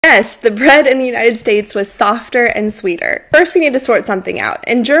Yes, the bread in the United States was softer and sweeter. First, we need to sort something out.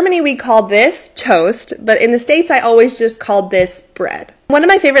 In Germany, we call this toast, but in the States, I always just called this bread. One of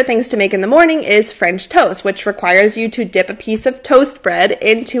my favorite things to make in the morning is French toast, which requires you to dip a piece of toast bread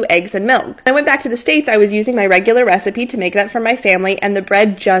into eggs and milk. When I went back to the States, I was using my regular recipe to make that for my family, and the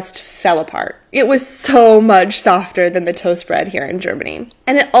bread just fell apart. It was so much softer than the toast bread here in Germany.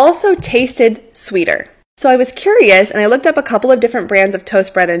 And it also tasted sweeter. So I was curious, and I looked up a couple of different brands of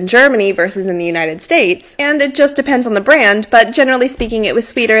toast bread in Germany versus in the United States, and it just depends on the brand, but generally speaking, it was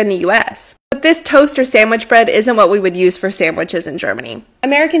sweeter in the US. But this toast or sandwich bread isn't what we would use for sandwiches in Germany.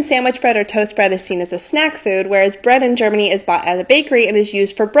 American sandwich bread or toast bread is seen as a snack food, whereas bread in Germany is bought at a bakery and is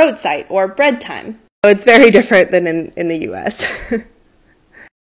used for broadside or bread time. So it's very different than in the US.